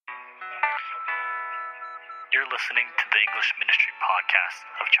You're listening to the English Ministry Podcast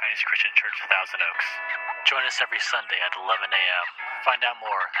of Chinese Christian Church Thousand Oaks. Join us every Sunday at 11 a.m. Find out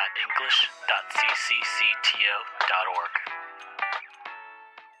more at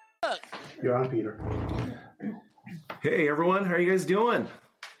english.cccto.org. You're on, Peter. Hey everyone, how are you guys doing?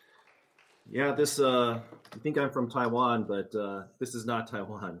 Yeah, I think I'm from Taiwan, but this is not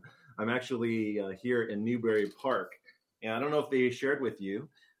Taiwan. I'm actually here in Newbury Park, and I don't know if they shared with you,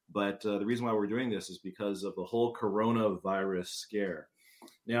 but the reason why we're doing this is because of the whole coronavirus scare.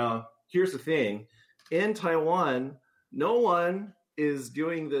 Now, here's the thing. In Taiwan, no one is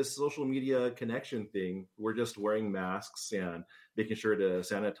doing this social media connection thing. We're just wearing masks and making sure to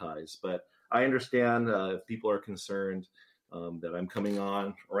sanitize. But I understand if people are concerned that I'm coming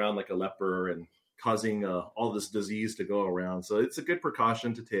on around like a leper and causing all this disease to go around. So it's a good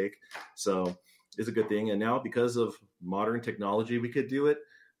precaution to take. So it's a good thing. And now because of modern technology, we could do it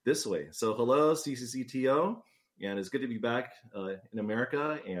this way. So hello, CCCTO. And it's good to be back in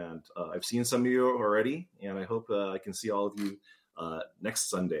America. And I've seen some of you already. And I hope I can see all of you next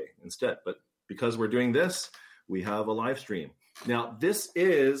Sunday instead. But because we're doing this, we have a live stream. Now, this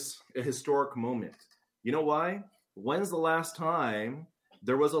is a historic moment. You know why? When's the last time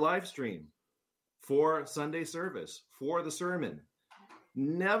there was a live stream for Sunday service, for the sermon?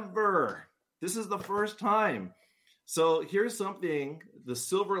 Never. This is the first time. So here's something, the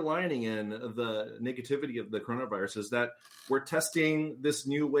silver lining in the negativity of the coronavirus is that we're testing this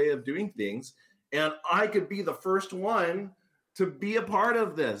new way of doing things. And I could be the first one to be a part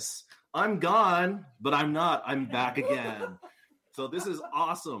of this. I'm gone, but I'm not. I'm back again. So this is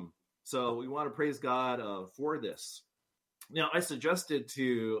awesome. So we want to praise God for this. Now, I suggested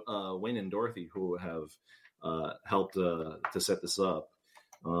to Wayne and Dorothy, who have helped to set this up,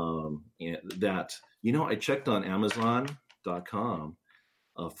 that, I checked on Amazon.com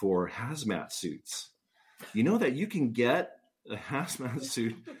for hazmat suits. You know that you can get a hazmat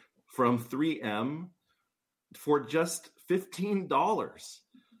suit from 3M for just $15.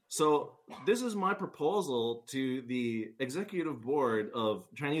 So this is my proposal to the executive board of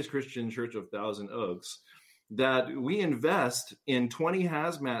Chinese Christian Church of Thousand Oaks, that we invest in 20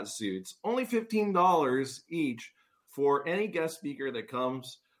 hazmat suits, only $15 each for any guest speaker that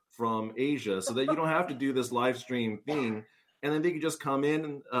comes from Asia, so that you don't have to do this live stream thing. And then they can just come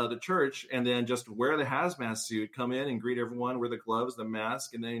in the church and then just wear the hazmat suit, come in and greet everyone, wear the gloves, the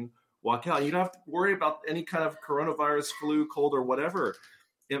mask, and then walk out. You don't have to worry about any kind of coronavirus, flu, cold, or whatever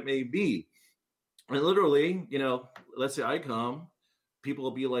it may be. And literally, let's say I come, people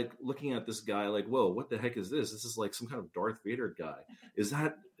will be like looking at this guy like, whoa, what the heck is this? This is like some kind of Darth Vader guy. Is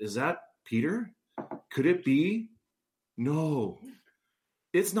that Peter? Could it be? No,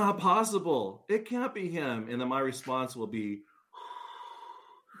 it's not possible. It can't be him. And then my response will be,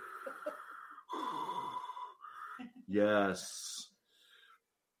 yes,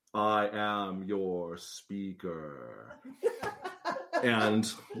 I am your speaker. And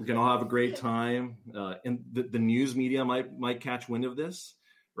we can all have a great time. And the news media might catch wind of this,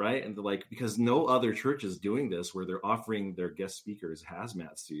 right? And because no other church is doing this, where they're offering their guest speakers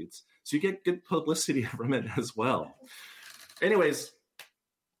hazmat suits. So you get good publicity from it as well. Anyways,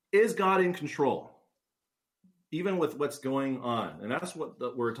 is God in control, even with what's going on? And that's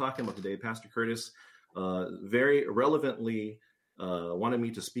what we're talking about today. Pastor Curtis very relevantly wanted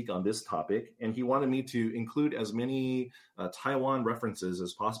me to speak on this topic, and he wanted me to include as many Taiwan references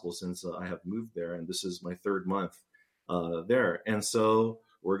as possible, since I have moved there, and this is my third month there. And so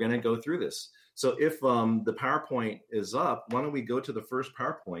we're going to go through this. So if the PowerPoint is up, why don't we go to the first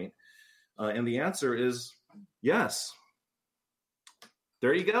PowerPoint? And the answer is yes.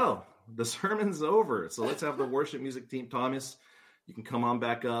 There you go. The sermon's over. So let's have the worship music team. Thomas, you can come on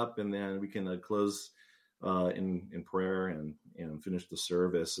back up, and then we can close in prayer and finish the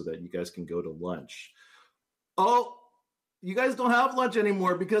service so that you guys can go to lunch. Oh, you guys don't have lunch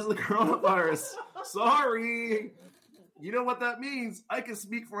anymore because of the coronavirus. Sorry. You know what that means? I can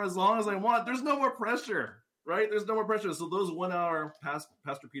speak for as long as I want. There's no more pressure, right? There's no more pressure. So those 1 hour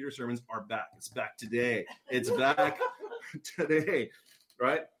Pastor Peter sermons are back. It's back today. It's back today,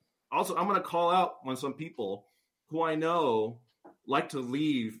 right? Also, I'm going to call out on some people who I know like to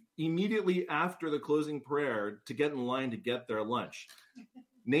leave immediately after the closing prayer to get in line to get their lunch.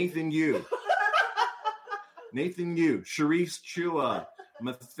 Nathan Yu, Sharice Chua,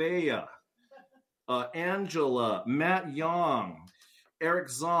 Mathea, Angela, Matt Yong, Eric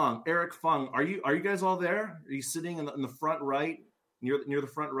Zong, Eric Fung. Are you guys all there? Are you sitting in the front right, near the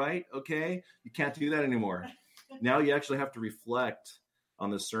front right? Okay, you can't do that anymore. Now you actually have to reflect on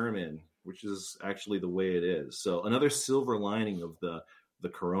the sermon, which is actually the way it is. So another silver lining of the the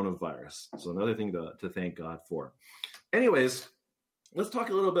coronavirus. So another thing to thank God for. Anyways, let's talk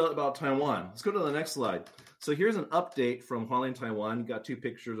a little bit about Taiwan. Let's go to the next slide. So here's an update from Hualien, Taiwan. You got two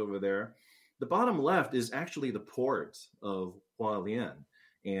pictures over there. The bottom left is actually the port of Hualien.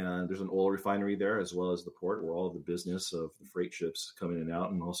 And there's an oil refinery there, as well as the port where all of the business of the freight ships come in and out,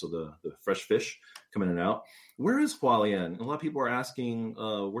 and also the fresh fish come in and out. Where is Hualien? A lot of people are asking,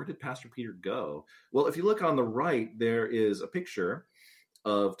 where did Pastor Peter go? Well, if you look on the right, there is a picture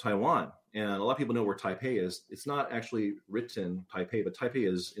of Taiwan. And a lot of people know where Taipei is. It's not actually written Taipei, but Taipei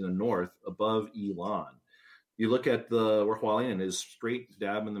is in the north above Yilan. You look at where Hualien is, straight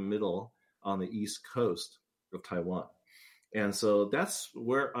dab in the middle on the east coast of Taiwan. And so that's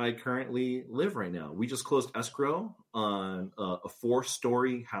where I currently live right now. We just closed escrow on a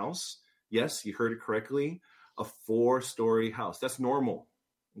 4-story house. Yes, you heard it correctly. A 4-story house. That's normal.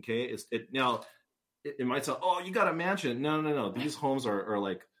 Okay. It might sound, oh, you got a mansion. No. These homes are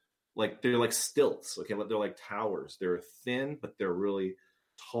like they're like stilts. Okay. They're like towers. They're thin, but they're really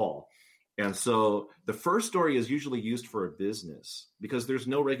tall. And so the first story is usually used for a business because there's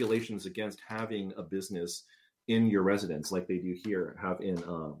no regulations against having a business in your residence like they do have in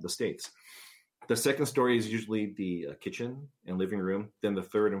the States. The second story is usually the kitchen and living room. Then the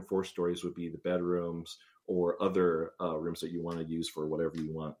third and fourth stories would be the bedrooms or other rooms that you want to use for whatever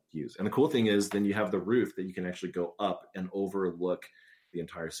you want to use. And the cool thing is then you have the roof that you can actually go up and overlook the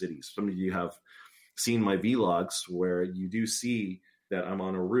entire city. Some of you have seen my vlogs where you do see that I'm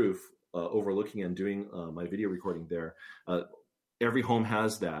on a roof overlooking and doing my video recording there. Every home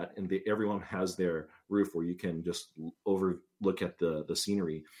has that, and everyone has their roof where you can just overlook at the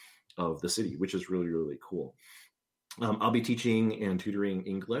scenery of the city, which is really, really cool. I'll be teaching and tutoring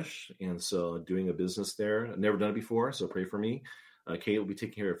English, and so doing a business there. I've never done it before, so pray for me. Kate will be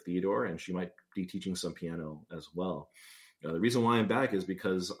taking care of Theodore, and she might be teaching some piano as well. The reason why I'm back is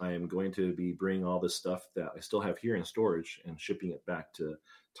because I'm going to be bringing all this stuff that I still have here in storage and shipping it back to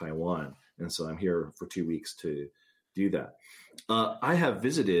Taiwan. And so I'm here for 2 weeks to do that. I have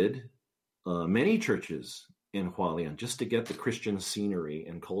visited many churches in Hualien just to get the Christian scenery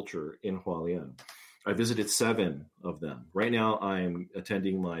and culture in Hualien. I visited 7 of them. Right now, I'm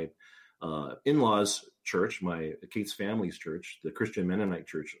attending my in-laws' church, Kate's family's church, the Christian Mennonite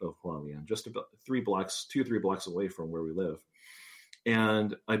Church of Hualien, just about 2 or 3 blocks away from where we live.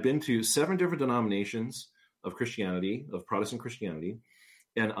 And I've been to 7 different denominations of Christianity, of Protestant Christianity,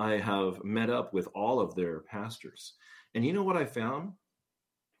 and I have met up with all of their pastors. And you know what I found?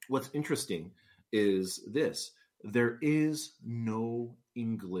 What's interesting is this. There is no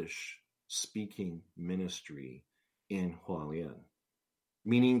English-speaking ministry in Hualien.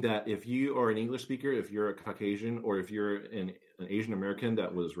 Meaning that if you are an English speaker, if you're a Caucasian, or if you're an Asian American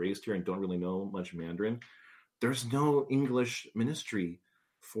that was raised here and don't really know much Mandarin, there's no English ministry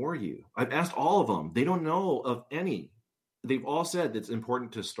for you. I've asked all of them. They don't know of any. They've all said it's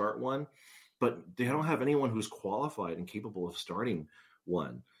important to start one, but they don't have anyone who's qualified and capable of starting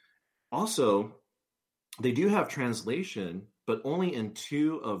one. Also, they do have translation, but only in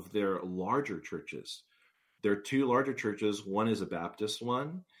 2 of their larger churches. There are 2 larger churches. One is a Baptist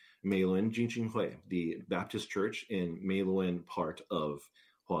one, Meiluan Jinqinghui, the Baptist church in Meiluan part of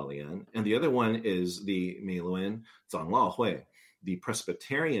Hualien. And the other one is the Meiluan Zanglao Hui, the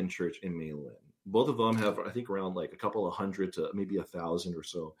Presbyterian church in Meiluan. Both of them have, I think, around like a couple of hundred to maybe 1,000 or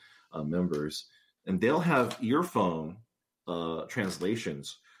so members. And they'll have earphone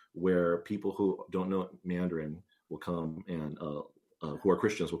translations where people who don't know Mandarin will come and who are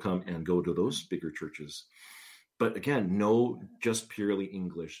Christians will come and go to those bigger churches. But again, no just purely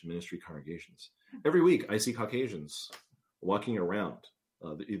English ministry congregations. Every week I see Caucasians walking around,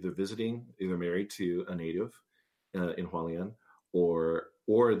 either visiting, either married to a native in Hualien, or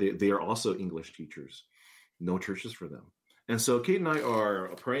they are also English teachers. No churches for them. And so Kate and I are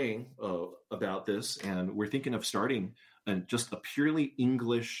praying about this, and we're thinking of starting just a purely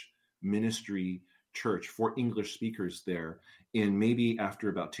English ministry church for English speakers there in maybe after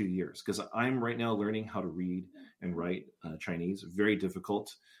about 2 years, because I'm right now learning how to read and write Chinese. Very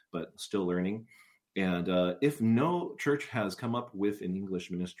difficult, but still learning. And if no church has come up with an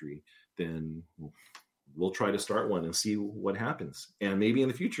English ministry, then we'll try to start one and see what happens. And maybe in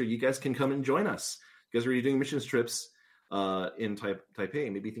the future, you guys can come and join us. You guys are doing missions trips in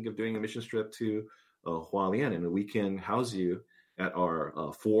Taipei. Maybe think of doing a missions trip to Hualien, and we can house you at our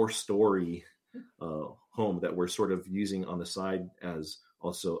 4-story home that we're sort of using on the side as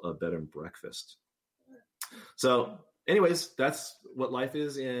also a bed and breakfast. So anyways, that's what life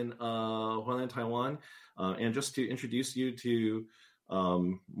is in Hualien, Taiwan. And just to introduce you to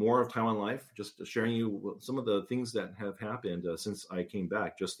more of Taiwan life, just sharing you some of the things that have happened since I came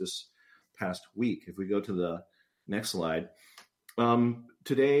back just this past week. If we go to the next slide.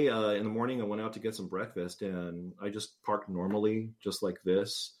 Today in the morning, I went out to get some breakfast, and I just parked normally, just like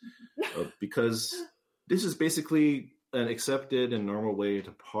this, because this is basically an accepted and normal way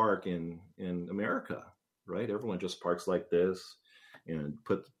to park in America, right? Everyone just parks like this and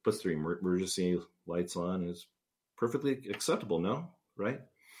puts their emergency lights on. It's perfectly acceptable, no? Right?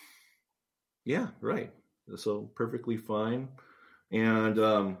 Yeah, right. So perfectly fine. And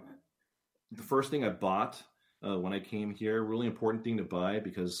the first thing I bought when I came here, really important thing to buy,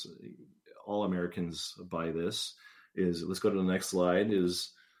 because all Americans buy this, is, let's go to the next slide,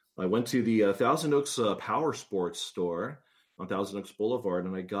 is I went to the Thousand Oaks Power Sports store on Thousand Oaks Boulevard,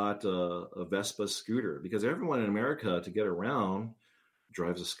 and I got a Vespa scooter, because everyone in America, to get around,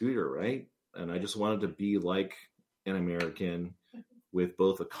 drives a scooter, right? And I just wanted to be like an American with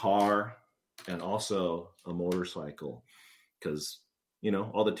both a car and also a motorcycle, because, you know,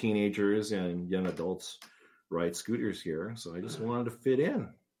 all the teenagers and young adults ride scooters here. So I just wanted to fit in.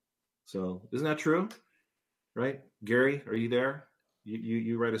 So isn't that true? Right? Gary, are you there?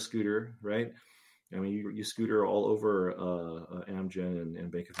 You ride a scooter, right? I mean, you scooter all over Amgen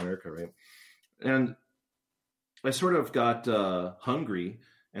and Bank of America, right? And I sort of got hungry.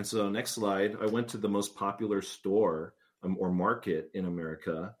 And so next slide, I went to the most popular store or market in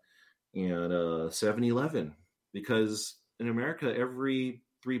America, and 7-Eleven, because in America, every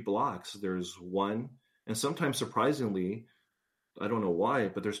 3 blocks, there's one. And sometimes, surprisingly, I don't know why,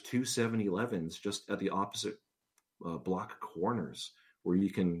 but there's 2 7-Elevens just at the opposite block corners, where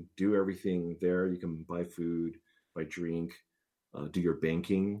you can do everything there. You can buy food, buy drink, do your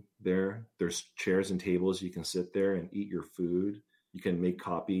banking there. There's chairs and tables. You can sit there and eat your food. You can make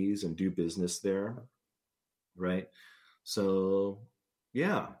copies and do business there, right? So,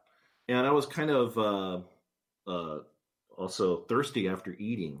 yeah. And I was kind of also thirsty after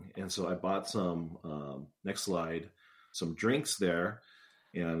eating. And so I bought some, next slide, some drinks there.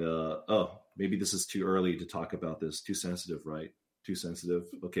 And, maybe this is too early to talk about this. Too sensitive, right? Too sensitive.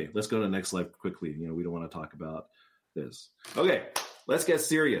 Okay, let's go to the next slide quickly. You know, we don't want to talk about this. Okay, let's get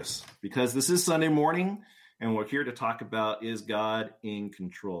serious, because this is Sunday morning, and we're here to talk about, is God in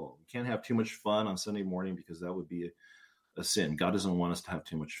control? We can't have too much fun on Sunday morning, because that would be a sin. God doesn't want us to have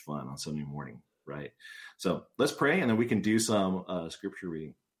too much fun on Sunday morning, right? So let's pray, and then we can do some scripture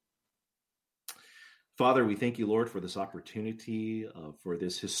reading. Father, we thank you, Lord, for this opportunity, for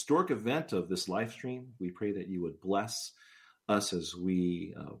this historic event of this live stream. We pray that you would bless us as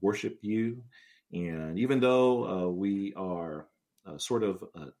we worship you. And even though we are sort of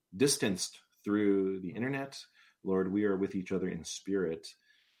distanced through the internet, Lord, we are with each other in spirit,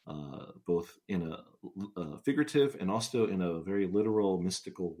 both in a figurative and also in a very literal,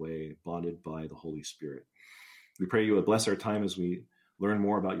 mystical way, bonded by the Holy Spirit. We pray you would bless our time as we learn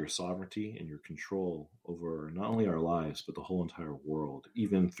more about your sovereignty and your control over not only our lives, but the whole entire world,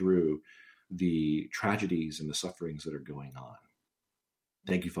 even through the tragedies and the sufferings that are going on.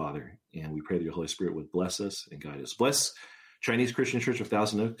 Thank you, Father. And we pray that your Holy Spirit would bless us and guide us. Bless Chinese Christian Church of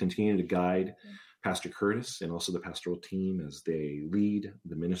Thousand Oaks. Continue to guide Pastor Curtis and also the pastoral team as they lead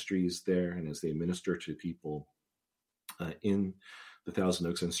the ministries there and as they minister to people in the Thousand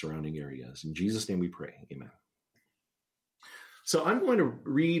Oaks and surrounding areas. In Jesus' name we pray. Amen. So I'm going to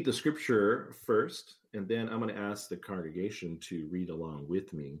read the scripture first, and then I'm going to ask the congregation to read along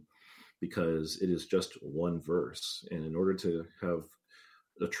with me, because it is just one verse. And in order to have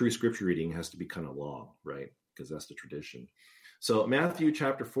a true scripture reading, it has to be kind of long, right? Because that's the tradition. So Matthew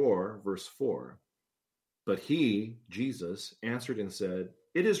chapter 4, verse 4. But he, Jesus, answered and said,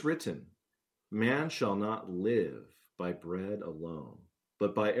 "It is written, man shall not live by bread alone,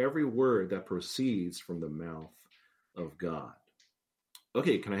 but by every word that proceeds from the mouth of God."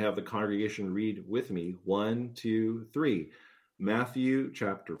 Okay, can I have the congregation read with me? 1, 2, 3. Matthew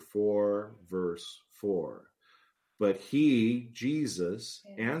chapter 4, verse 4. But he, Jesus,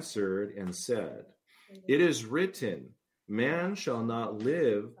 answered and said, "It is written, man shall not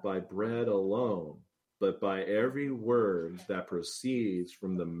live by bread alone, but by every word that proceeds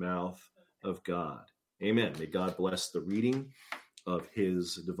from the mouth of God." Amen. May God bless the reading of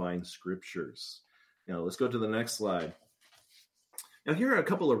his divine scriptures. Now, let's go to the next slide. Now, here are a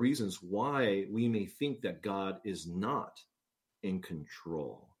couple of reasons why we may think that God is not in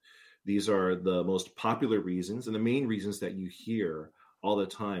control. These are the most popular reasons and the main reasons that you hear all the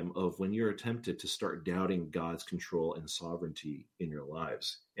time of when you're tempted to start doubting God's control and sovereignty in your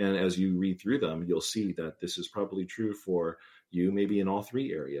lives. And as you read through them, you'll see that this is probably true for you, maybe in all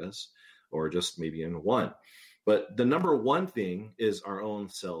 3 areas, or just maybe in one. But the number one thing is our own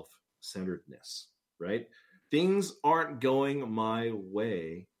self-centeredness, right? Things aren't going my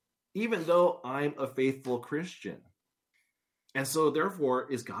way, even though I'm a faithful Christian. And so therefore,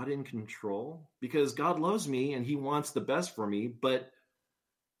 is God in control? Because God loves me and he wants the best for me, but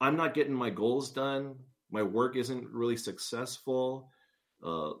I'm not getting my goals done. My work isn't really successful.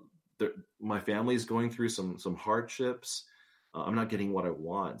 My family is going through some hardships. I'm not getting what I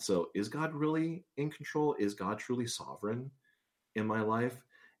want. So is God really in control? Is God truly sovereign in my life?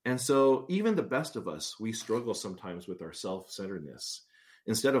 And so even the best of us, we struggle sometimes with our self-centeredness.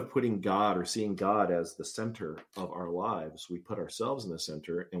 Instead of putting God or seeing God as the center of our lives, we put ourselves in the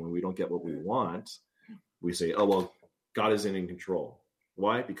center. And when we don't get what we want, we say, oh, well, God isn't in control.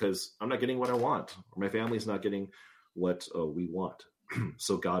 Why? Because I'm not getting what I want, or my family's not getting what we want.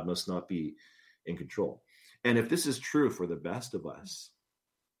 So God must not be in control. And if this is true for the best of us,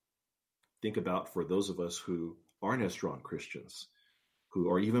 think about for those of us who aren't as strong Christians,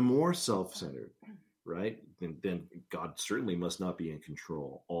 who are even more self-centered, right? Then God certainly must not be in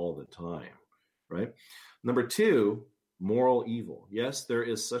control all the time, right? Number two, moral evil. Yes, there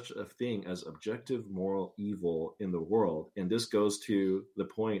is such a thing as objective moral evil in the world. And this goes to the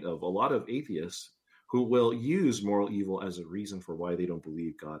point of a lot of atheists who will use moral evil as a reason for why they don't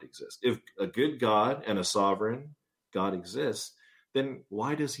believe God exists. If a good God and a sovereign God exists, then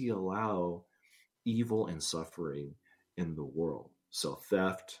why does he allow evil and suffering in the world? So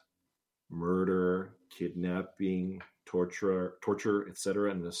theft, murder, kidnapping, torture,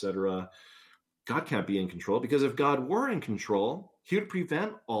 etc., and etc. God can't be in control, because if God were in control, he would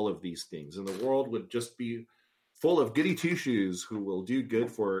prevent all of these things, and the world would just be full of goody two-shoes who will do good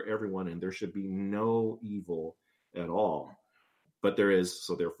for everyone, and there should be no evil at all. But there is,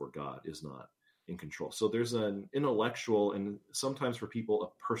 so therefore God is not in control. So there's an intellectual and sometimes for people a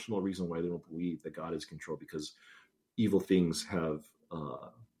personal reason why they don't believe that God is in control, because evil things have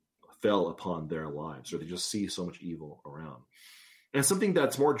fell upon their lives, or they just see so much evil around. And something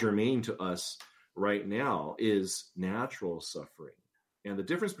that's more germane to us right now is natural suffering. And the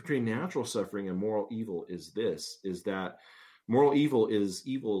difference between natural suffering and moral evil is that moral evil is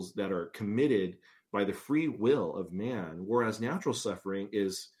evils that are committed by the free will of man, whereas natural suffering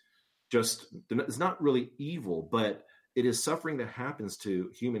is it's not really evil, but it is suffering that happens to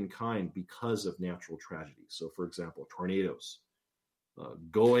humankind because of natural tragedy. So, for example, tornadoes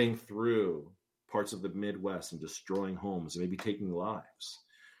going through parts of the Midwest and destroying homes and maybe taking lives.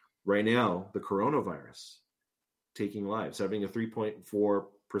 Right now, the coronavirus taking lives, having a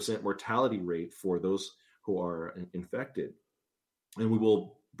 3.4% mortality rate for those who are infected. And we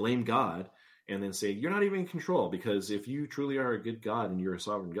will blame God and then say, you're not even in control, because if you truly are a good God and you're a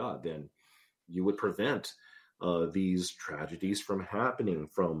sovereign God, then you would prevent these tragedies from happening,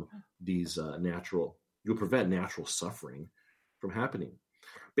 from these you would prevent natural suffering from happening.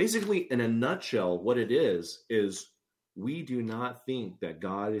 Basically, in a nutshell, what it is we do not think that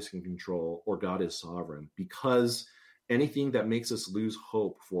God is in control or God is sovereign, because anything that makes us lose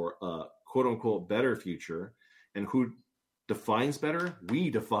hope for a quote unquote better future, and who defines better? We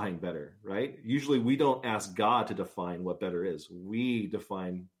define better, right? Usually we don't ask God to define what better is. We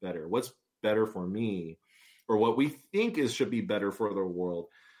define better. What's better for me, or what we think should be better for the world.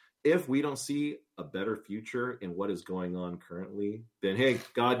 If we don't see a better future in what is going on currently, then, hey,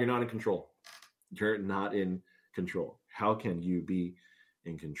 God, you're not in control. You're not in control. How can you be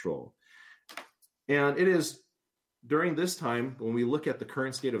in control? And it is during this time, when we look at the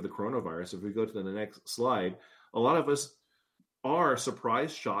current state of the coronavirus, if we go to the next slide, a lot of us are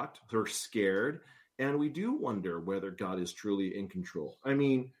surprised, shocked, or scared, and we do wonder whether God is truly in control. I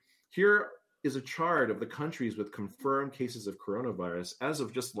mean, here is a chart of the countries with confirmed cases of coronavirus as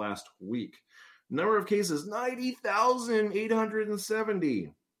of just last week. Number of cases,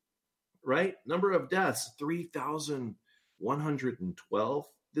 90,870, right? Number of deaths, 3,112.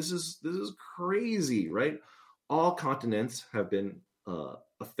 This is crazy, right? All continents have been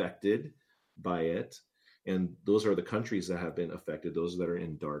affected by it. And those are the countries that have been affected, those that are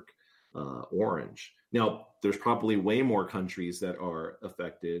in dark orange. Now, there's probably way more countries that are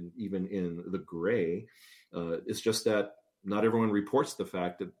affected, even in the gray. It's just that not everyone reports the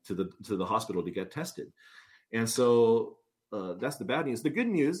fact that to the hospital to get tested. And so that's the bad news. The good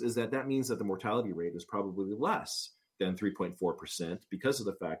news is that means that the mortality rate is probably less than 3.4%, because of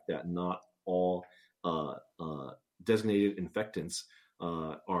the fact that not all designated infectants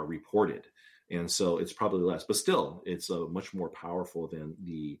are reported. And so it's probably less, but still it's much more powerful than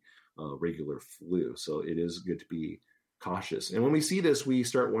the regular flu. So it is good to be cautious. And when we see this, we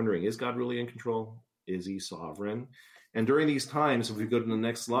start wondering, is God really in control? Is he sovereign? And during these times, if we go to the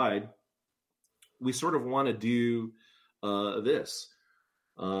next slide, we sort of want to do this.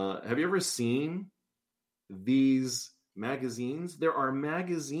 Have you ever seen these magazines? There are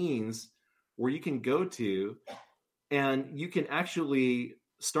magazines where you can go to and you can actually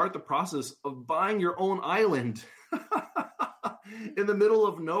start the process of buying your own island in the middle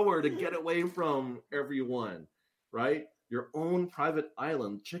of nowhere to get away from everyone, right? Your own private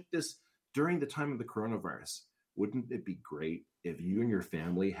island. Check this during the time of the coronavirus. Wouldn't it be great if you and your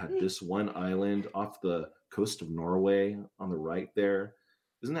family had this one island off the coast of Norway on the right there?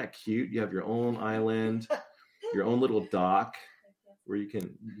 Isn't that cute? You have your own island, your own little dock where you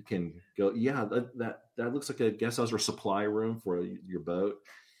can go. Yeah, that looks like a guest house or supply room for your boat.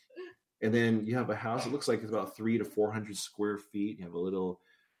 And then you have a house. It looks like it's about 300 to 400 square feet. You have a little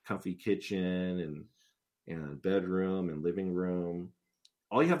comfy kitchen and bedroom and living room.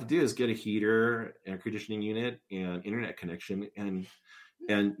 All you have to do is get a heater, air conditioning unit, and internet connection, and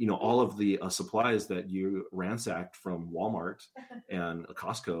all of the supplies that you ransacked from Walmart and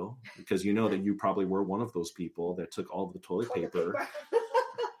Costco, because you know that you probably were one of those people that took all of the toilet paper.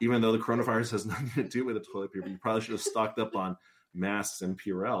 Even though the coronavirus has nothing to do with the toilet paper, you probably should have stocked up on masks and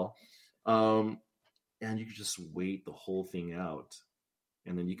Purell. And you can just wait the whole thing out.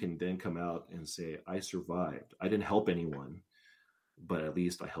 And then you can then come out and say, I survived. I didn't help anyone, but at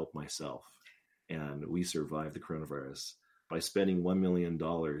least I helped myself. And we survived the coronavirus by spending $1 million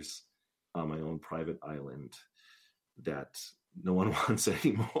on my own private island that no one wants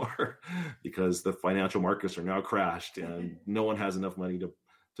anymore because the financial markets are now crashed and no one has enough money to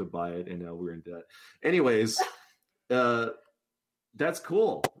buy it. And now we're in debt. Anyways, that's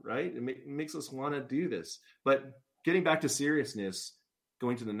cool, right? It makes us want to do this. But getting back to seriousness,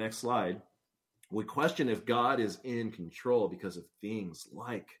 going to the next slide, we question if God is in control because of things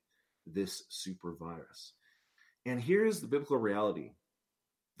like this super virus. And here's the biblical reality.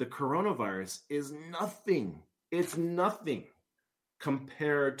 The coronavirus is nothing. It's nothing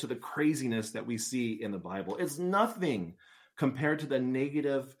compared to the craziness that we see in the Bible. It's nothing compared to the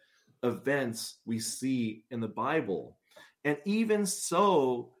negative events we see in the Bible. And even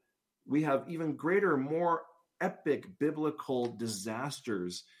so, we have even greater, more epic biblical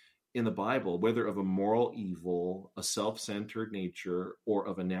disasters in the Bible, whether of a moral evil, a self-centered nature, or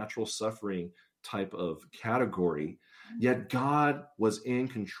of a natural suffering type of category. Yet God was in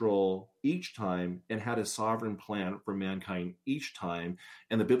control each time and had a sovereign plan for mankind each time.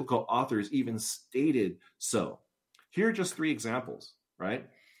 And the biblical authors even stated so. Here are just 3 examples, right?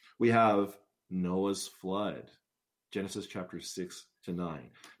 We have Noah's flood, Genesis chapter 6 to 9.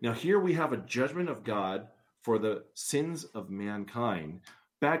 Now here we have a judgment of God for the sins of mankind.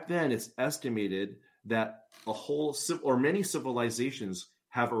 Back then, it's estimated that many civilizations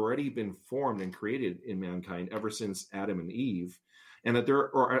have already been formed and created in mankind ever since Adam and Eve, and that there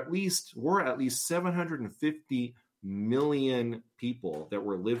were at least 750 million people that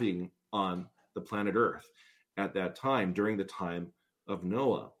were living on the planet Earth at that time, during the time of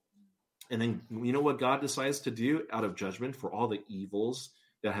Noah. And then you know what God decides to do out of judgment for all the evils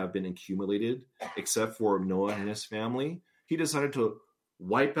that have been accumulated, except for Noah and his family? He decided to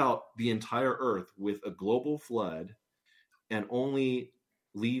wipe out the entire earth with a global flood and only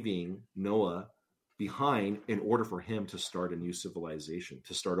leaving Noah behind in order for him to start a new civilization,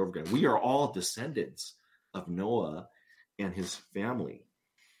 to start over again. We are all descendants of Noah and his family.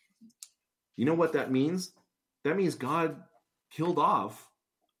 You know what that means? That means God killed off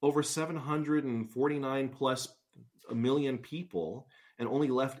over 749 plus a million people and only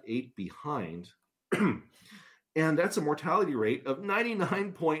left 8 behind. And that's a mortality rate of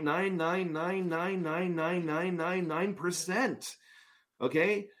 99.999999999%.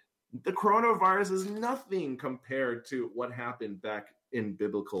 Okay? The coronavirus is nothing compared to what happened back in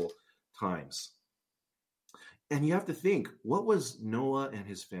biblical times. And you have to think, what was Noah and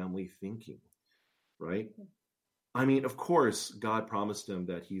his family thinking, right? I mean, of course, God promised him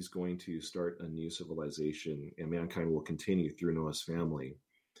that he's going to start a new civilization and mankind will continue through Noah's family.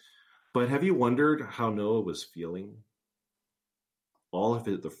 But have you wondered how Noah was feeling? All of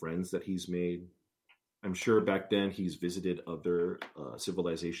the friends that he's made. I'm sure back then he's visited other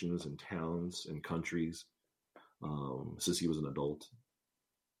civilizations and towns and countries since he was an adult.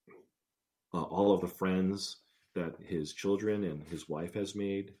 All of the friends that his children and his wife has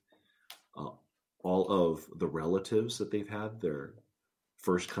made. All of the relatives that they've had, their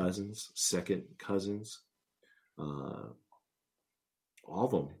first cousins, second cousins, all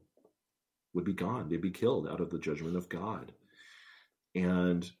of them would be gone. They'd be killed out of the judgment of God.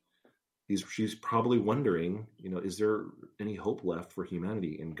 And she's probably wondering, is there any hope left for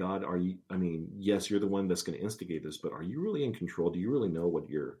humanity? And God, yes, you're the one that's going to instigate this, but are you really in control? Do you really know what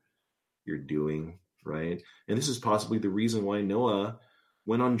you're you're doing, right? And this is possibly the reason why Noah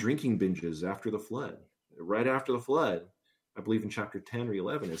went on drinking binges after the flood. Right after the flood, I believe in chapter 10 or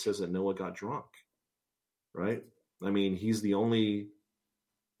 11, it says that Noah got drunk, right? I mean, he's the only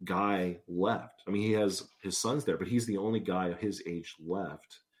guy left. I mean, he has his sons there, but he's the only guy of his age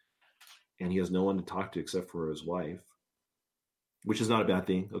left. And he has no one to talk to except for his wife, which is not a bad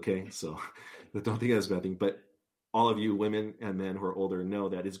thing, okay? So don't think that's a bad thing. But all of you women and men who are older know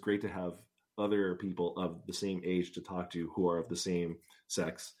that it's great to have other people of the same age to talk to who are of the same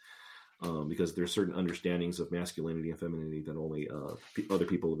sex, because there's certain understandings of masculinity and femininity that only other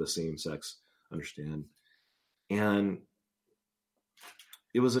people of the same sex understand. And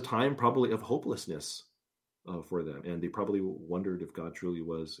it was a time probably of hopelessness for them. And they probably wondered if God truly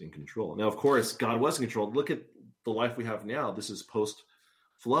was in control. Now, of course, God was in control. Look at the life we have now. This is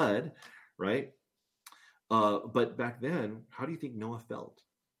post-flood, right? But back then, how do you think Noah felt,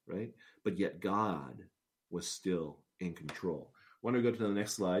 right? But yet God was still in control. Why don't we go to the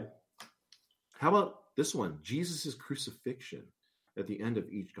next slide? How about this one? Jesus' crucifixion at the end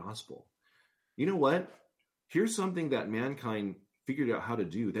of each gospel. You know what? Here's something that mankind figured out how to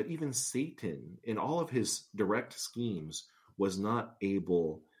do that even Satan, in all of his direct schemes, was not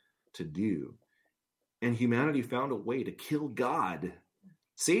able to do. And humanity found a way to kill God.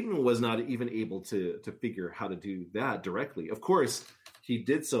 Satan was not even able to figure how to do that directly. Of course, he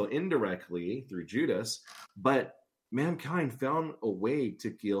did so indirectly through Judas, but mankind found a way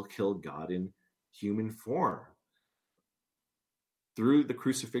to kill God in human form through the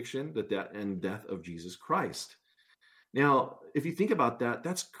crucifixion, the death and death of Jesus Christ. Now, if you think about that,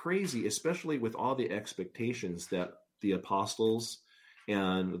 that's crazy, especially with all the expectations that the apostles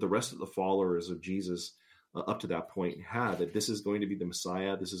and the rest of the followers of Jesus up to that point had, that this is going to be the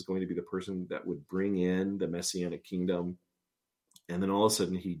Messiah, this is going to be the person that would bring in the Messianic kingdom, and then all of a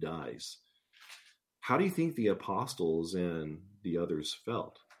sudden he dies. How do you think the apostles and the others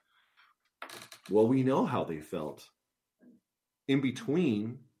felt? Well, we know how they felt. In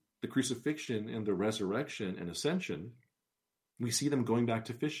between the crucifixion and the resurrection and ascension, we see them going back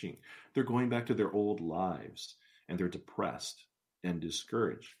to fishing. They're going back to their old lives, and they're depressed and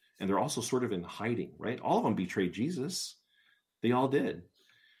discouraged. And they're also sort of in hiding, right? All of them betrayed Jesus. They all did.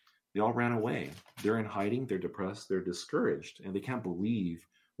 They all ran away. They're in hiding, they're depressed, they're discouraged, and they can't believe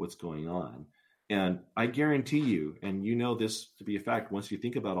what's going on. And I guarantee you, and you know this to be a fact, once you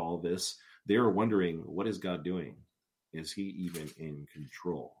think about all of this, they're wondering, what is God doing? Is he even in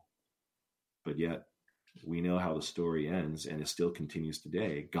control? But yet, we know how the story ends, and it still continues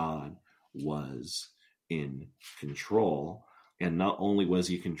today. God was in control. And not only was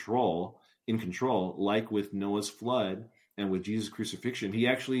he in control, like with Noah's flood and with Jesus' crucifixion, he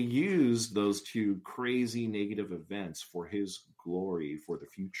actually used those two crazy negative events for his glory for the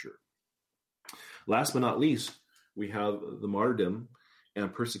future. Last but not least, we have the martyrdom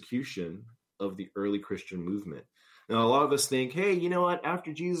and persecution of the early Christian movement. Now, a lot of us think, hey, you know what?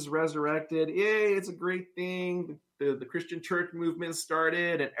 After Jesus resurrected, yay, it's a great thing. The Christian church movement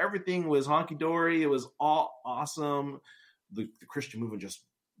started and everything was honky-dory. It was all awesome. The Christian movement just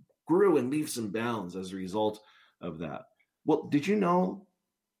grew in leaps and bounds as a result of that. Well, did you know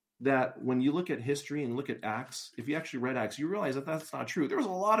that when you look at history and look at Acts, if you actually read Acts, you realize that that's not true. There was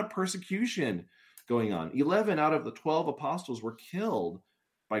a lot of persecution going on. 11 out of the 12 apostles were killed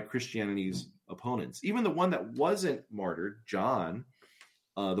by Christianity's opponents. Even the one that wasn't martyred, John,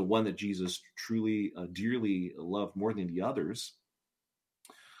 the one that Jesus truly, dearly loved more than the others,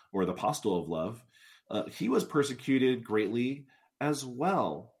 or the apostle of love, he was persecuted greatly as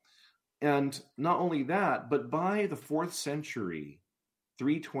well. And not only that, but by the 4th century,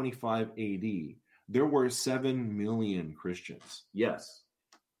 325 AD, there were 7 million Christians. Yes.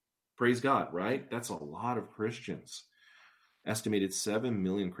 Praise God, right? That's a lot of Christians. Estimated 7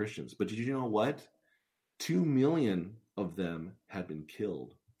 million Christians. But did you know what? 2 million of them had been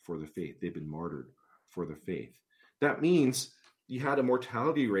killed for the faith. They've been martyred for the faith. That means you had a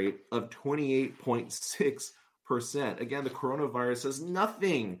mortality rate of 28.6%. Again, the coronavirus says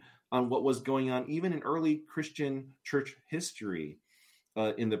nothing on what was going on, even in early Christian church history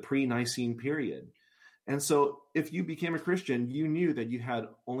in the pre-Nicene period. And so if you became a Christian, you knew that you had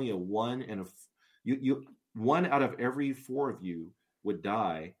only a one out of every 4 of you would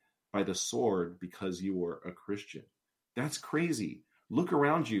die by the sword because you were a Christian. That's crazy. Look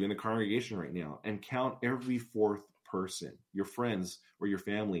around you in the congregation right now and count every 4th person, your friends or your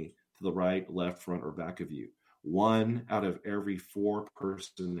family to the right, left, front, or back of you. 1 out of every 4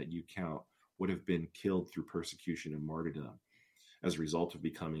 person that you count would have been killed through persecution and martyrdom. as a result of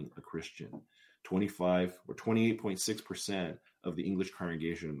becoming a Christian. 25 or 28.6% of the English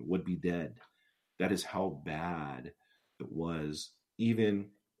congregation would be dead. That is how bad it was, even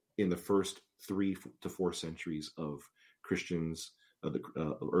in the first 3 to 4 centuries of Christians, of the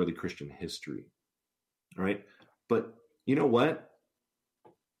early Christian history. All right. But you know what?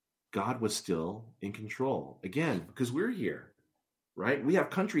 God was still in control. Again, because we're here, right? We have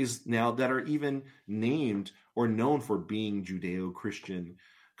countries now that are even named or known for being Judeo-Christian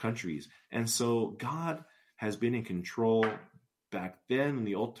countries. And so God has been in control back then in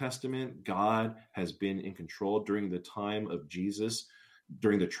the Old Testament. God has been in control during the time of Jesus,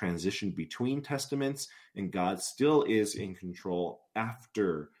 during the transition between testaments, and God still is in control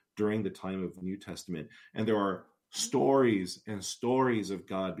during the time of New Testament. And there are stories and stories of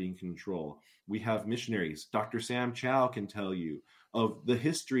God being in control. We have missionaries. Dr. Sam Chow can tell you of the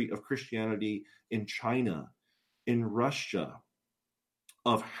history of Christianity in China, in Russia,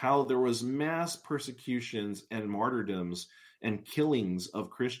 of how there was mass persecutions and martyrdoms and killings of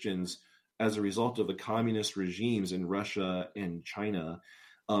Christians as a result of the communist regimes in Russia and China.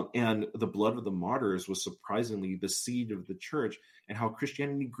 And the blood of the martyrs was surprisingly the seed of the church, and how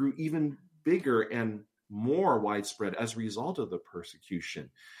Christianity grew even bigger and more widespread as a result of the persecution.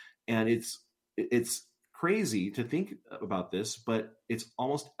 And it's crazy to think about this, but it's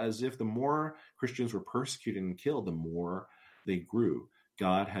almost as if the more Christians were persecuted and killed, the more they grew.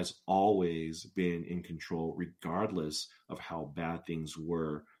 God has always been in control, regardless of how bad things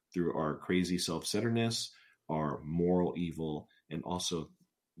were, through our crazy self-centeredness, our moral evil, and also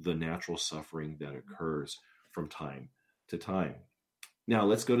the natural suffering that occurs from time to time. Now,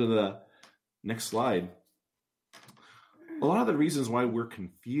 let's go to the next slide. A lot of the reasons why we're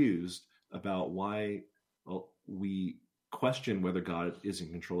confused about why we question whether God is in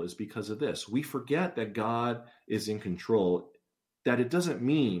control is because of this. We forget that God is in control, that it doesn't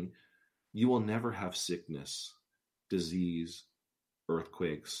mean you will never have sickness, disease,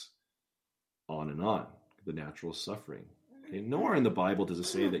 earthquakes, on and on, the natural suffering. Okay? Nowhere in the Bible does it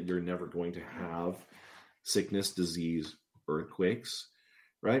say that you're never going to have sickness, disease, earthquakes,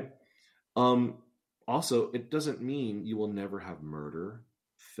 right? Also, it doesn't mean you will never have murder,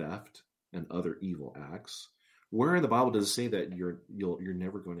 theft, and other evil acts. Where in the Bible does it say that you're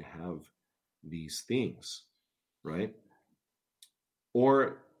never going to have these things, right?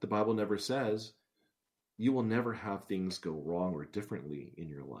 Or the Bible never says you will never have things go wrong or differently in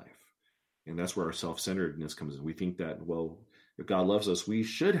your life. And that's where our self-centeredness comes in. We think that, well, if God loves us, we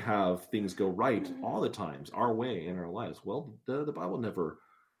should have things go right all the times, our way in our lives. Well, the Bible never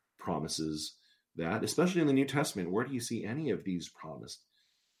promises that, especially in the New Testament. Where do you see any of these promised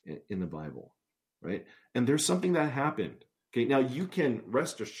in the Bible, right? And there's something that happened. Okay, now you can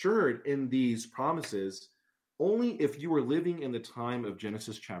rest assured in these promises only if you were living in the time of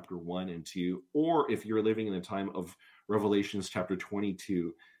Genesis chapter 1 and 2, or if you're living in the time of Revelations chapter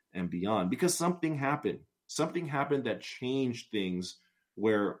 22 and beyond, because something happened. Something happened that changed things,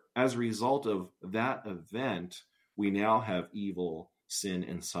 where as a result of that event, we now have evil, sin,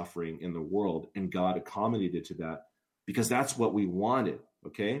 and suffering in the world, and God accommodated to that because that's what we wanted,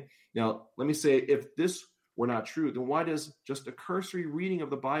 okay? Now, let me say, if this were not true, then why does just a cursory reading of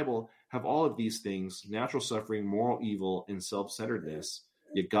the Bible have all of these things, natural suffering, moral evil, and self-centeredness,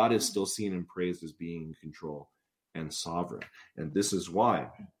 yet God is still seen and praised as being in control and sovereign? And this is why,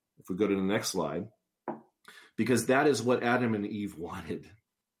 if we go to the next slide, because that is what Adam and Eve wanted.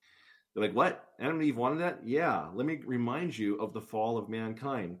 They're like, what? Adam and Eve wanted that? Yeah. Let me remind you of the fall of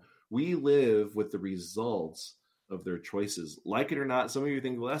mankind. We live with the results of their choices. Like it or not, some of you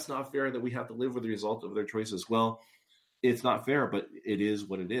think, well, that's not fair that we have to live with the result of their choices. Well, it's not fair, but it is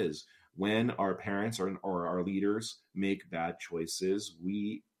what it is. When our parents or our leaders make bad choices,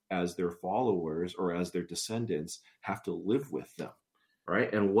 we, as their followers or as their descendants, have to live with them,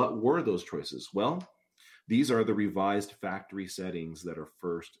 right? And what were those choices? Well, these are the revised factory settings that our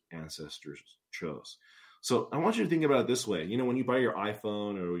first ancestors chose. So I want you to think about it this way. You know, when you buy your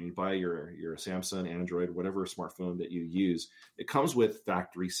iPhone or you buy your Samsung, Android, whatever smartphone that you use, it comes with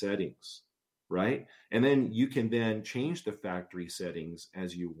factory settings, right? And then you can then change the factory settings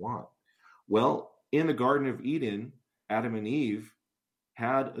as you want. Well, in the Garden of Eden, Adam and Eve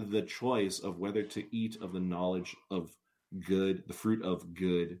had the choice of whether to eat of the knowledge of good, the fruit of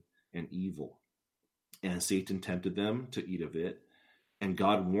good and evil. And Satan tempted them to eat of it, and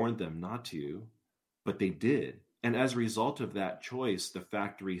God warned them not to, but they did. And as a result of that choice, the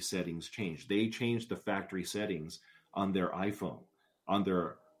factory settings changed. They changed the factory settings on their iPhone, on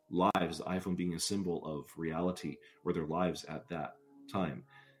their lives, the iPhone being a symbol of reality, or their lives at that time.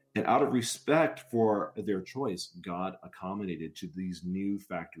 And out of respect for their choice, God accommodated to these new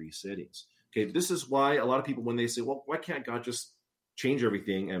factory settings. Okay, this is why a lot of people, when they say, well, why can't God just change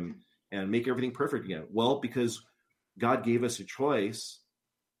everything and make everything perfect again? Well, because God gave us a choice,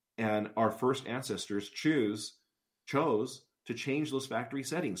 and our first ancestors chose to change those factory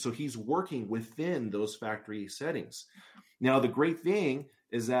settings. So he's working within those factory settings. Now, the great thing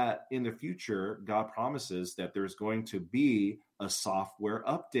is that in the future, God promises that there's going to be a software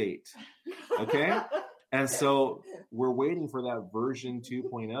update. Okay? And so we're waiting for that version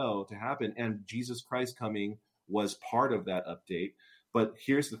 2.0 to happen. And Jesus Christ coming was part of that update. But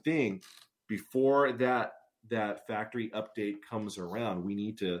here's the thing. Before that factory update comes around, we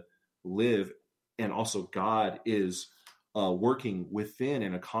need to live. And also God is working within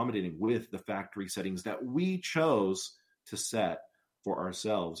and accommodating with the factory settings that we chose to set for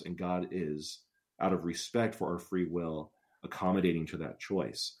ourselves. And God is, out of respect for our free will, accommodating to that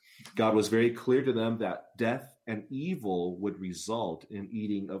choice. God was very clear to them that death and evil would result in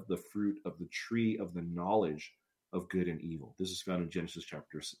eating of the fruit of the tree of the knowledge of good and evil. This is found in Genesis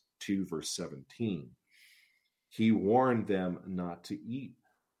chapter 2, verse 17. He warned them not to eat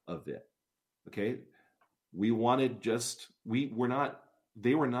of it. Okay? They were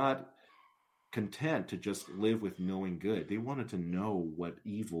not content to just live with knowing good. They wanted to know what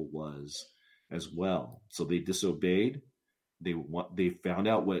evil was as well. So they disobeyed. They found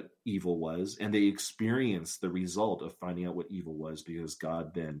out what evil was, and they experienced the result of finding out what evil was, because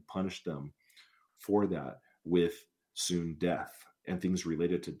God then punished them for that with soon death and things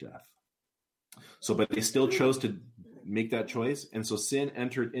related to death. So, but they still chose to make that choice. And so sin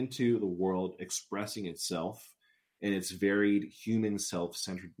entered into the world, expressing itself in its varied human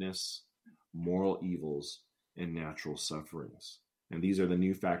self-centeredness, moral evils, and natural sufferings. And these are the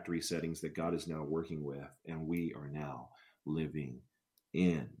new factory settings that God is now working with, and we are now living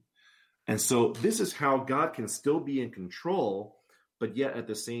in. And so this is how God can still be in control, but yet at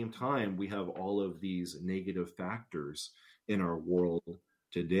the same time, we have all of these negative factors in our world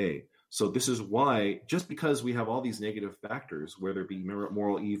today. So this is why, just because we have all these negative factors, whether it be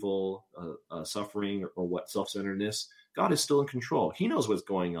moral evil, suffering, or what self-centeredness, God is still in control. He knows what's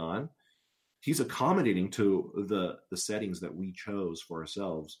going on. He's accommodating to the settings that we chose for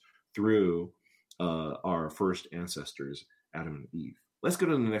ourselves through our first ancestors, Adam and Eve. Let's go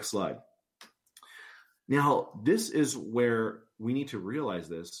to the next slide. Now, this is where we need to realize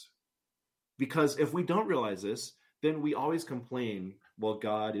this, because if we don't realize this, then we always complain, well,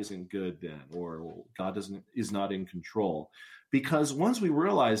 God isn't good then, or God is not in control. Because once we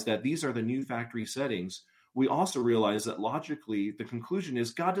realize that these are the new factory settings, we also realize that logically the conclusion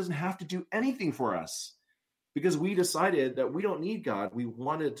is God doesn't have to do anything for us, because we decided that we don't need God. We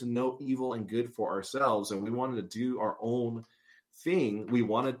wanted to know evil and good for ourselves, and we wanted to do our own thing.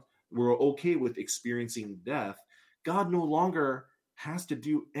 We're okay with experiencing death. God no longer has to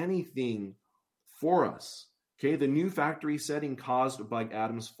do anything for us. Okay, the new factory setting caused by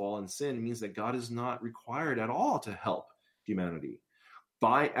Adam's fall and sin means that God is not required at all to help humanity.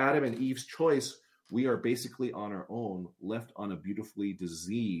 By Adam and Eve's choice, we are basically on our own, left on a beautifully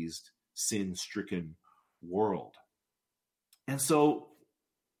diseased, sin-stricken world. And so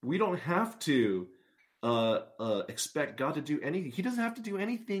we don't have to expect God to do anything. He doesn't have to do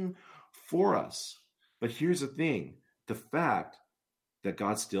anything for us. But here's the thing. The fact that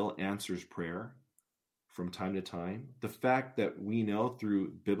God still answers prayer from time to time, the fact that we know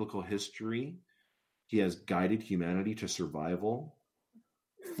through biblical history, he has guided humanity to survival,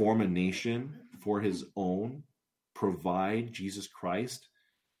 form a nation for his own, provide Jesus Christ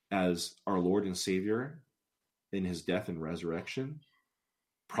as our Lord and Savior in his death and resurrection,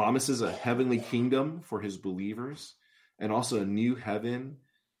 promises a heavenly kingdom for his believers, and also a new heaven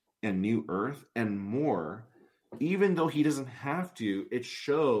and new earth and more. Even though he doesn't have to, it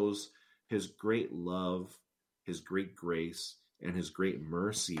shows his great love, his great grace, and his great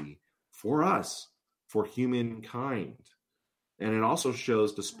mercy for us, for humankind. And it also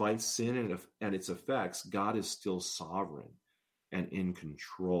shows, despite sin and its effects, God is still sovereign and in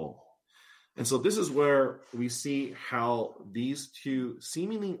control. And so this is where we see how these two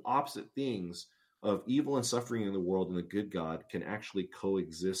seemingly opposite things of evil and suffering in the world and the good God can actually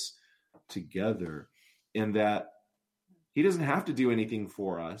coexist together, in that he doesn't have to do anything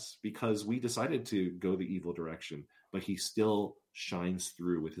for us because we decided to go the evil direction, but he still shines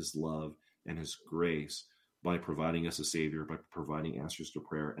through with his love and his grace by providing us a Savior, by providing answers to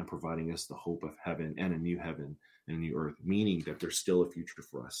prayer, and providing us the hope of heaven and a new new earth, meaning that there's still a future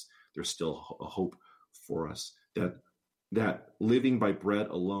for us. There's still a hope for us, that living by bread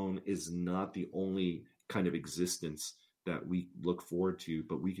alone is not the only kind of existence that we look forward to,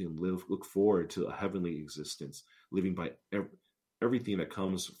 but we can look forward to a heavenly existence, living by everything that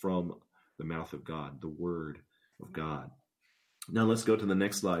comes from the mouth of God, the word of God. Now let's go to the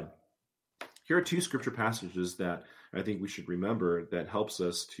next slide. Here are two scripture passages that I think we should remember that helps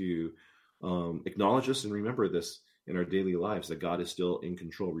us to acknowledge this and remember this in our daily lives, that God is still in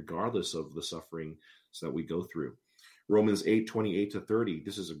control regardless of the suffering that we go through. Romans 8:28-30.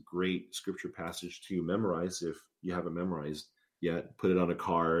 This is a great scripture passage to memorize if you haven't memorized yet. Put it on a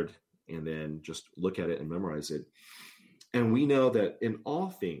card and then just look at it and memorize it. And we know that in all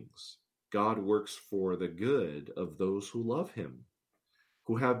things, God works for the good of those who love him,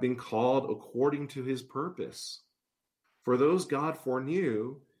 who have been called according to his purpose. For those God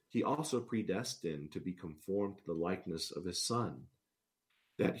foreknew, he also predestined to be conformed to the likeness of his Son,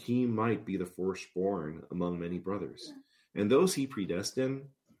 that he might be the firstborn among many brothers. And those he predestined,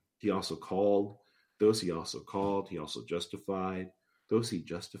 he also called. Those he also called, he also justified. Those he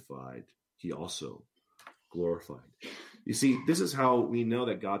justified, he also glorified. You see, this is how we know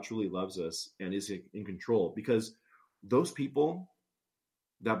that God truly loves us and is in control, because those people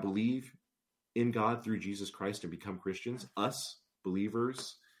that believe in God through Jesus Christ and become Christians, us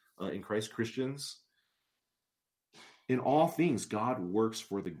believers in Christ, Christians, in all things, God works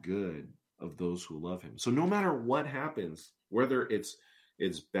for the good of those who love him. So no matter what happens, whether it's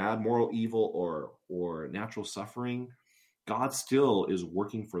bad moral evil or natural suffering, God still is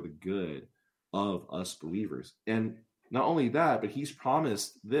working for the good of us believers. And not only that, but he's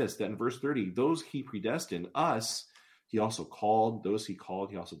promised this, that in verse 30, those he predestined, us, he also called. Those he called,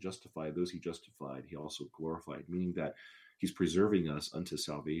 he also justified. Those he justified, he also glorified, meaning that he's preserving us unto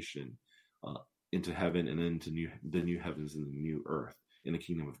salvation, into heaven and into the new heavens and the new earth in the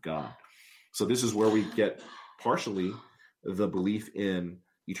kingdom of God. So this is where we get partially the belief in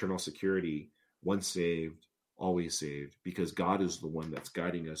eternal security, once saved, always saved, because God is the one that's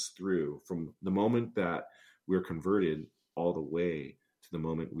guiding us through from the moment that we're converted all the way to the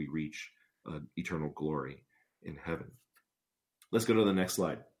moment we reach eternal glory in heaven. Let's go to the next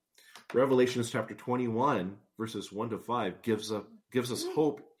slide. Revelations chapter 21, verses 1-5 gives us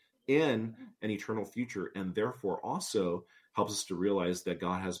hope in an eternal future, and therefore also helps us to realize that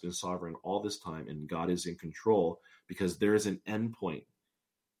God has been sovereign all this time and God is in control, because there is an end point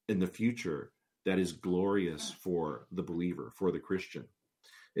in the future that is glorious for the believer, for the Christian.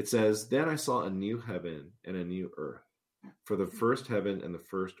 It says, "Then I saw a new heaven and a new earth, for the first heaven and the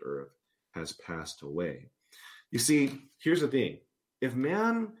first earth has passed away." You see, here's the thing. If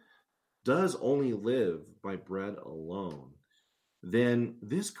man does only live by bread alone, then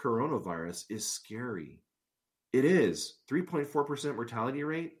this coronavirus is scary. It is 3.4% mortality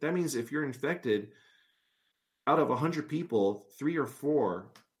rate. That means if you're infected, out of 100 people, 3 or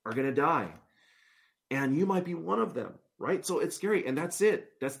 4 are going to die. And you might be one of them, right? So it's scary. And that's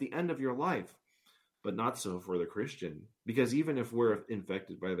it. That's the end of your life. But not so for the Christian. Because even if we're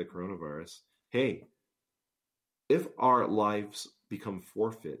infected by the coronavirus, hey, if our lives become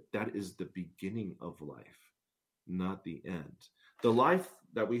forfeit, that is the beginning of life, not the end. The life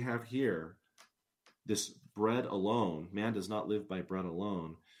that we have here, this bread alone, man does not live by bread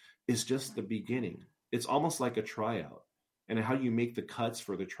alone, is just the beginning. It's almost like a tryout. And how you make the cuts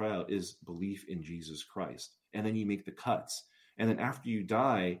for the tryout is belief in Jesus Christ. And then you make the cuts. And then after you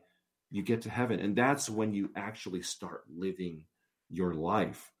die, you get to heaven. And that's when you actually start living your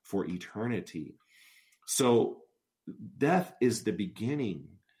life for eternity. So death is the beginning.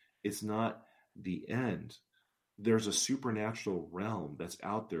 It's not the end. There's a supernatural realm that's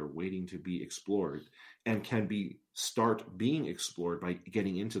out there waiting to be explored and can start being explored by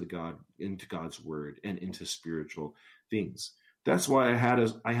getting into God's word and into spiritual things. That's why I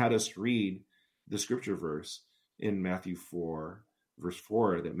had us read the scripture verse in Matthew 4, verse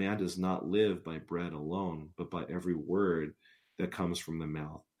 4, that man does not live by bread alone, but by every word that comes from the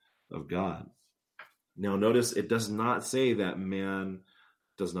mouth of God. Now notice it does not say that man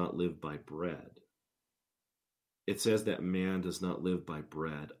does not live by bread. It says that man does not live by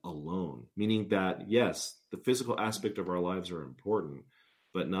bread alone, meaning that, yes, the physical aspect of our lives are important,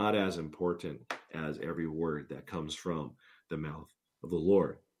 but not as important as every word that comes from the mouth of the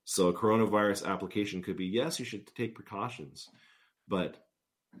Lord. So a coronavirus application could be, yes, you should take precautions, but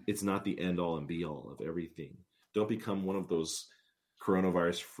it's not the end all and be all of everything. Don't become one of those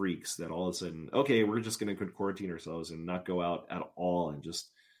coronavirus freaks that all of a sudden, okay, we're just going to quarantine ourselves and not go out at all and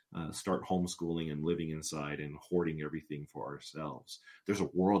just start homeschooling and living inside and hoarding everything for ourselves. There's a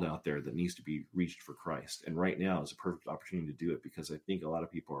world out there that needs to be reached for Christ. And right now is a perfect opportunity to do it, because I think a lot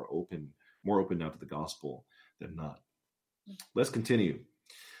of people are more open now to the gospel than not. Let's continue.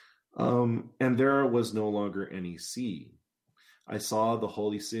 And there was no longer any sea. I saw the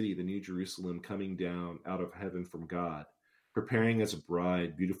holy city, the New Jerusalem, coming down out of heaven from God, preparing as a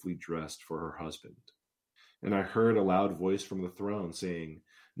bride beautifully dressed for her husband. And I heard a loud voice from the throne saying,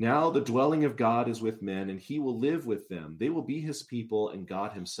 "Now the dwelling of God is with men, and he will live with them. They will be his people, and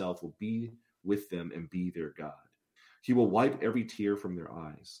God himself will be with them and be their God. He will wipe every tear from their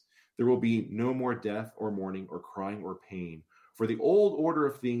eyes. There will be no more death or mourning or crying or pain, for the old order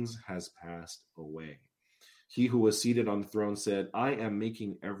of things has passed away." He who was seated on the throne said, "I am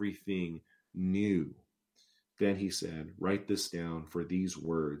making everything new." Then he said, "Write this down, for these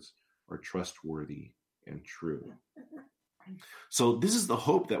words are trustworthy and true." So this is the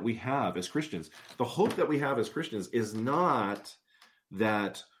hope that we have as Christians. The hope that we have as Christians is not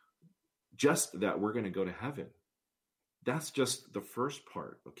that just that we're going to go to heaven. That's just the first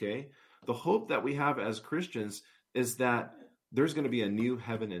part, okay? The hope that we have as Christians is that there's going to be a new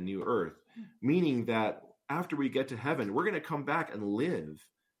heaven and new earth, meaning that after we get to heaven, we're going to come back and live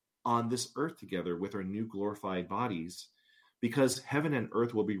on this earth together with our new glorified bodies, because heaven and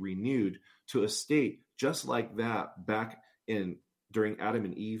earth will be renewed to a state just like that back in during Adam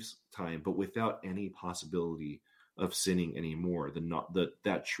and Eve's time, but without any possibility of sinning anymore.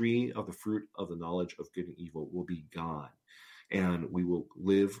 That tree of the fruit of the knowledge of good and evil will be gone, and we will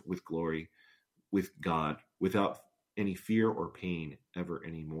live with glory with God without any fear or pain ever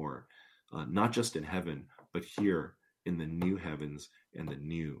anymore, not just in heaven, but here in the new heavens and the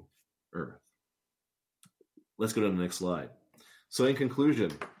new earth. Let's go to the next slide. So in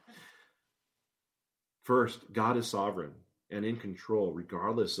conclusion, first, God is sovereign and in control,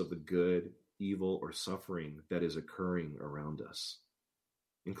 regardless of the good, evil, or suffering that is occurring around us,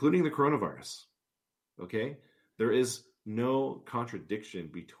 including the coronavirus. Okay? There is no contradiction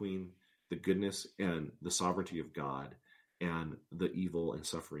between the goodness and the sovereignty of God and the evil and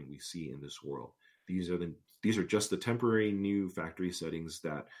suffering we see in this world. These are just the temporary new factory settings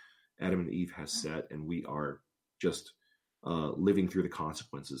that Adam and Eve has set, and we are just living through the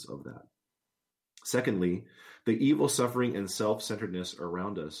consequences of that. Secondly, the evil, suffering, and self-centeredness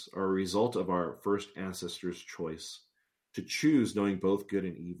around us are a result of our first ancestors' choice to choose knowing both good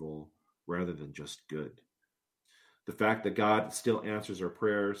and evil rather than just good. The fact that God still answers our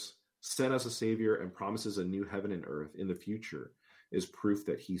prayers, sent us a Savior, and promises a new heaven and earth in the future is proof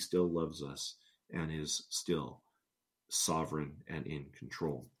that he still loves us and is still sovereign and in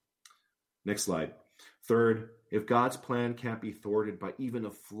control. Next slide. Third, if God's plan can't be thwarted by even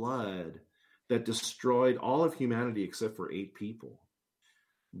a flood that destroyed all of humanity except for 8 people,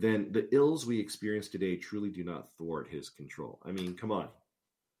 then the ills we experience today truly do not thwart his control. I mean, come on.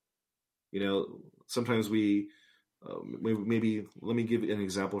 You know, sometimes maybe let me give an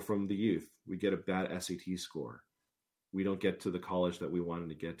example from the youth. We get a bad SAT score. We don't get to the college that we wanted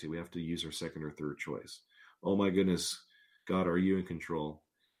to get to. We have to use our second or third choice. Oh my goodness, God, are you in control?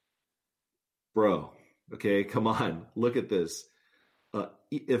 Bro, okay, come on, look at this.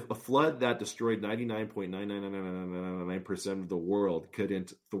 If a flood that destroyed 99.99999% of the world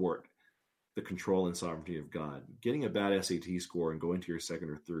couldn't thwart the control and sovereignty of God, getting a bad SAT score and going to your second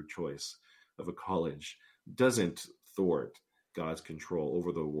or third choice of a college doesn't thwart God's control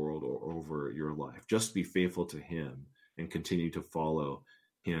over the world or over your life. Just be faithful to him and continue to follow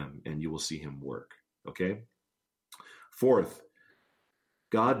him, and you will see him work, okay? Fourth,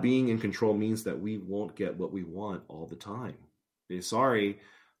 God being in control means that we won't get what we want all the time. Sorry,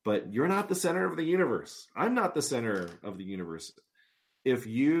 but you're not the center of the universe. I'm not the center of the universe. If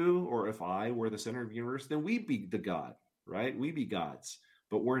you or if I were the center of the universe, then we'd be the God, right? We'd be gods,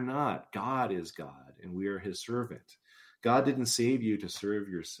 but we're not. God is God, and we are his servant. God didn't save you to serve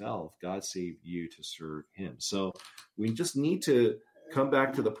yourself. God saved you to serve him. So we just need to come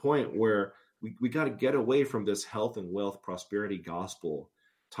back to the point where we got to get away from this health and wealth prosperity gospel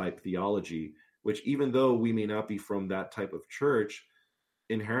type theology, which even though we may not be from that type of church,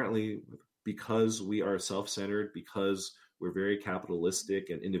 inherently, because we are self-centered, because we're very capitalistic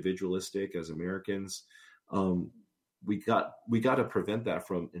and individualistic as Americans, we got to prevent that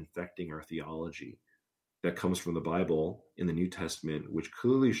from infecting our theology that comes from the Bible in the New Testament, which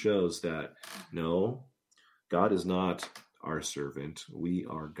clearly shows that no, God is not our servant. We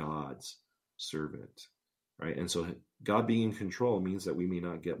are God's servant, right? And so God being in control means that we may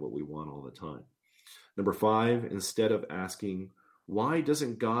not get what we want all the time. Number 5, instead of asking, why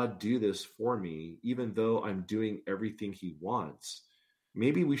doesn't God do this for me, even though I'm doing everything he wants?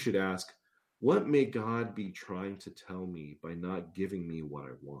 Maybe we should ask, what may God be trying to tell me by not giving me what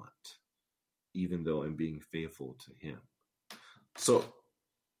I want, even though I'm being faithful to him? So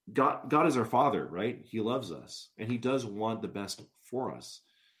God is our Father, right? He loves us, and he does want the best for us.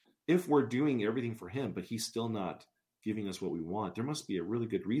 if we're doing everything for him, but he's still not giving us what we want, there must be a really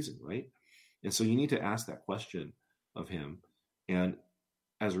good reason, right? And so you need to ask that question of him. And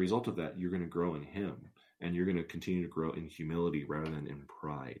as a result of that, you're going to grow in him, and you're going to continue to grow in humility rather than in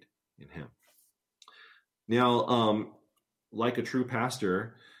pride in him. Now, like a true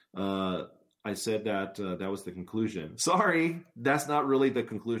pastor, I said that that was the conclusion. Sorry, that's not really the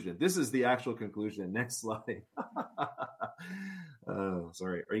conclusion. This is the actual conclusion. Next slide.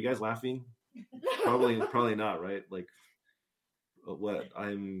 Sorry. Are you guys laughing? Probably not, right? Like, what?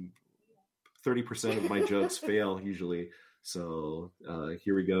 I'm 30% of my jokes fail usually. So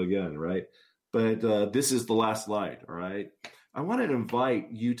here we go again, right? But this is the last slide, all right? I want to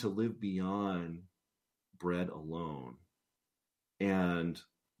invite you to live beyond bread alone and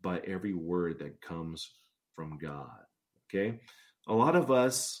by every word that comes from God, okay? A lot of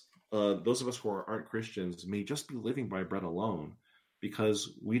us, those of us who aren't Christians, may just be living by bread alone because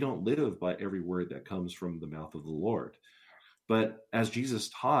we don't live by every word that comes from the mouth of the Lord. But as Jesus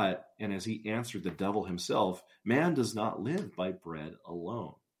taught, and as he answered the devil himself, man does not live by bread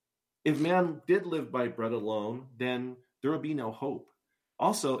alone. If man did live by bread alone, then there would be no hope.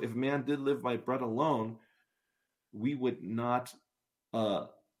 Also, if man did live by bread alone, we would not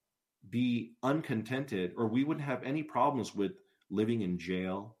be uncontented, or we wouldn't have any problems with living in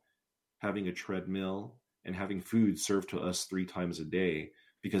jail, having a treadmill, and having food served to us 3 times a day,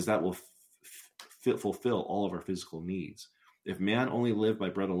 because that will fulfill all of our physical needs. If man only lived by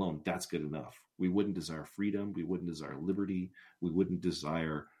bread alone, that's good enough. We wouldn't desire freedom. We wouldn't desire liberty. We wouldn't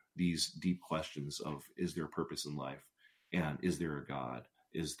desire these deep questions of, is there a purpose in life? And is there a God?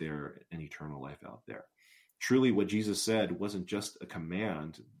 Is there an eternal life out there? Truly, what Jesus said wasn't just a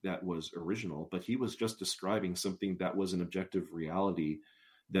command that was original, but he was just describing something that was an objective reality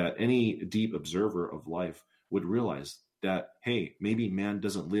that any deep observer of life would realize that, hey, maybe man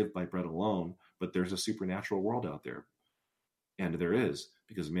doesn't live by bread alone, but there's a supernatural world out there. And there is,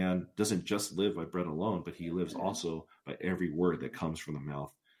 because man doesn't just live by bread alone, but he lives also by every word that comes from the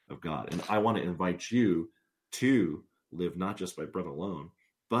mouth of God. And I want to invite you to live not just by bread alone,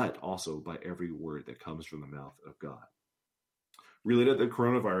 but also by every word that comes from the mouth of God. Related to the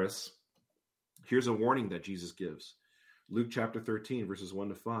coronavirus, here's a warning that Jesus gives. Luke chapter 13, verses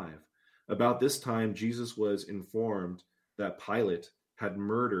 1-5. About this time, Jesus was informed that Pilate had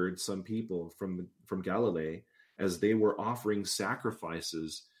murdered some people from Galilee as they were offering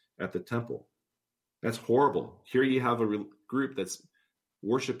sacrifices at the temple. That's horrible. Here you have a group that's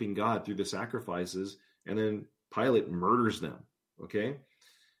worshiping God through the sacrifices, and then Pilate murders them, okay?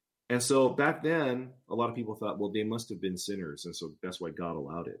 And so back then, a lot of people thought, well, they must have been sinners, and so that's why God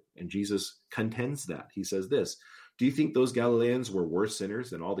allowed it. And Jesus contends that. He says this, do you think those Galileans were worse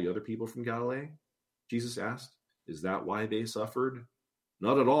sinners than all the other people from Galilee? Jesus asked. Is that why they suffered?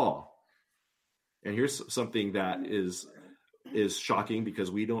 Not at all. And here's something that is shocking, because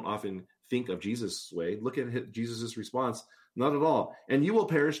we don't often think of Jesus' way. Look at Jesus' response. Not at all. And you will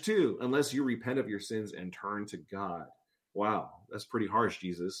perish too, unless you repent of your sins and turn to God. Wow, that's pretty harsh,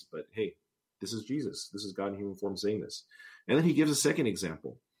 Jesus. But hey, this is Jesus. This is God in human form saying this. And then he gives a second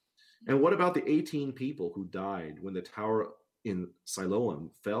example. And what about the 18 people who died when the tower in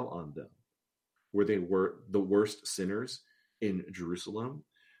Siloam fell on them? Where they were the worst sinners in Jerusalem?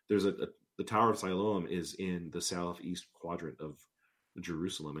 The Tower of Siloam is in the southeast quadrant of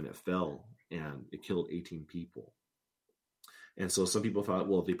Jerusalem, and it fell and it killed 18 people. And so some people thought,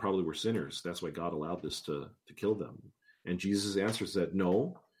 well, they probably were sinners. That's why God allowed this to kill them. And Jesus' answer said,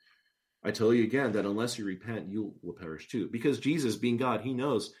 no, I tell you again that unless you repent, you will perish too. Because Jesus, being God, he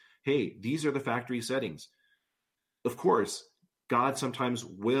knows, hey, these are the factory settings. Of course, God sometimes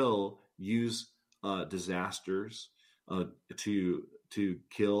will use disasters to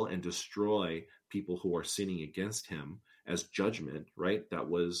kill and destroy people who are sinning against him as judgment, right? That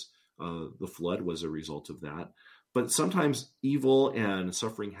was the flood was a result of that. But sometimes evil and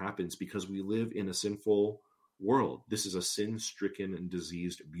suffering happens because we live in a sinful world. This is a sin-stricken and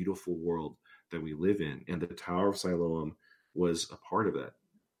diseased, beautiful world that we live in. And the Tower of Siloam was a part of it.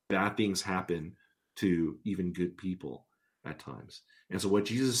 Bad things happen to even good people at times. And so what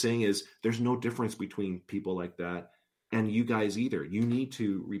Jesus is saying is there's no difference between people like that and you guys either. You need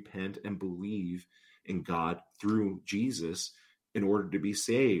to repent and believe in God through Jesus in order to be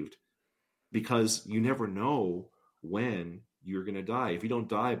saved, because you never know when you're going to die. If you don't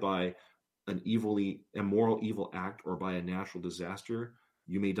die by an immoral evil act or by a natural disaster,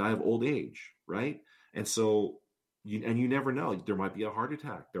 you may die of old age, right? And so you never know. There might be a heart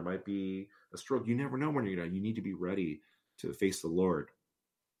attack. There might be a stroke. You never know when you're going to die. You need to be ready to face the Lord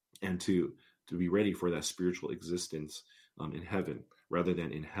and to be ready for that spiritual existence in heaven. rather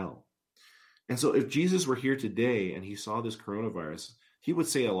than in hell. And so if Jesus were here today and he saw this coronavirus, he would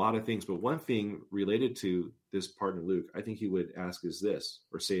say a lot of things. But one thing related to this part in Luke, I think he would ask is this,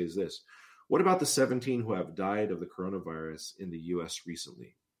 or say is this: what about the 17 who have died of the coronavirus in the U.S.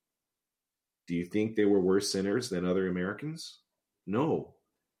 recently? Do you think they were worse sinners than other Americans? No.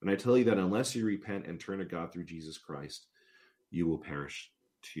 And I tell you that unless you repent and turn to God through Jesus Christ, you will perish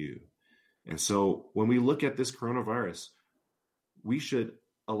too. And so when we look at this coronavirus, we should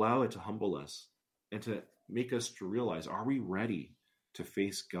allow it to humble us and to make us to realize, are we ready to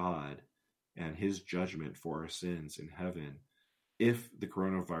face God and his judgment for our sins in heaven if the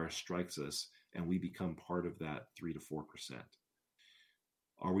coronavirus strikes us and we become part of that 3 to 4%?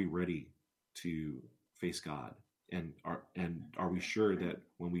 Are we ready to face God? And are we sure that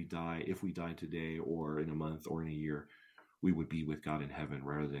when we die, if we die today or in a month or in a year, we would be with God in heaven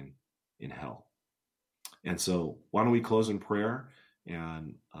rather than in hell? And so why don't we close in prayer,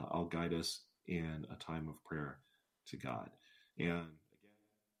 and I'll guide us in a time of prayer to God. And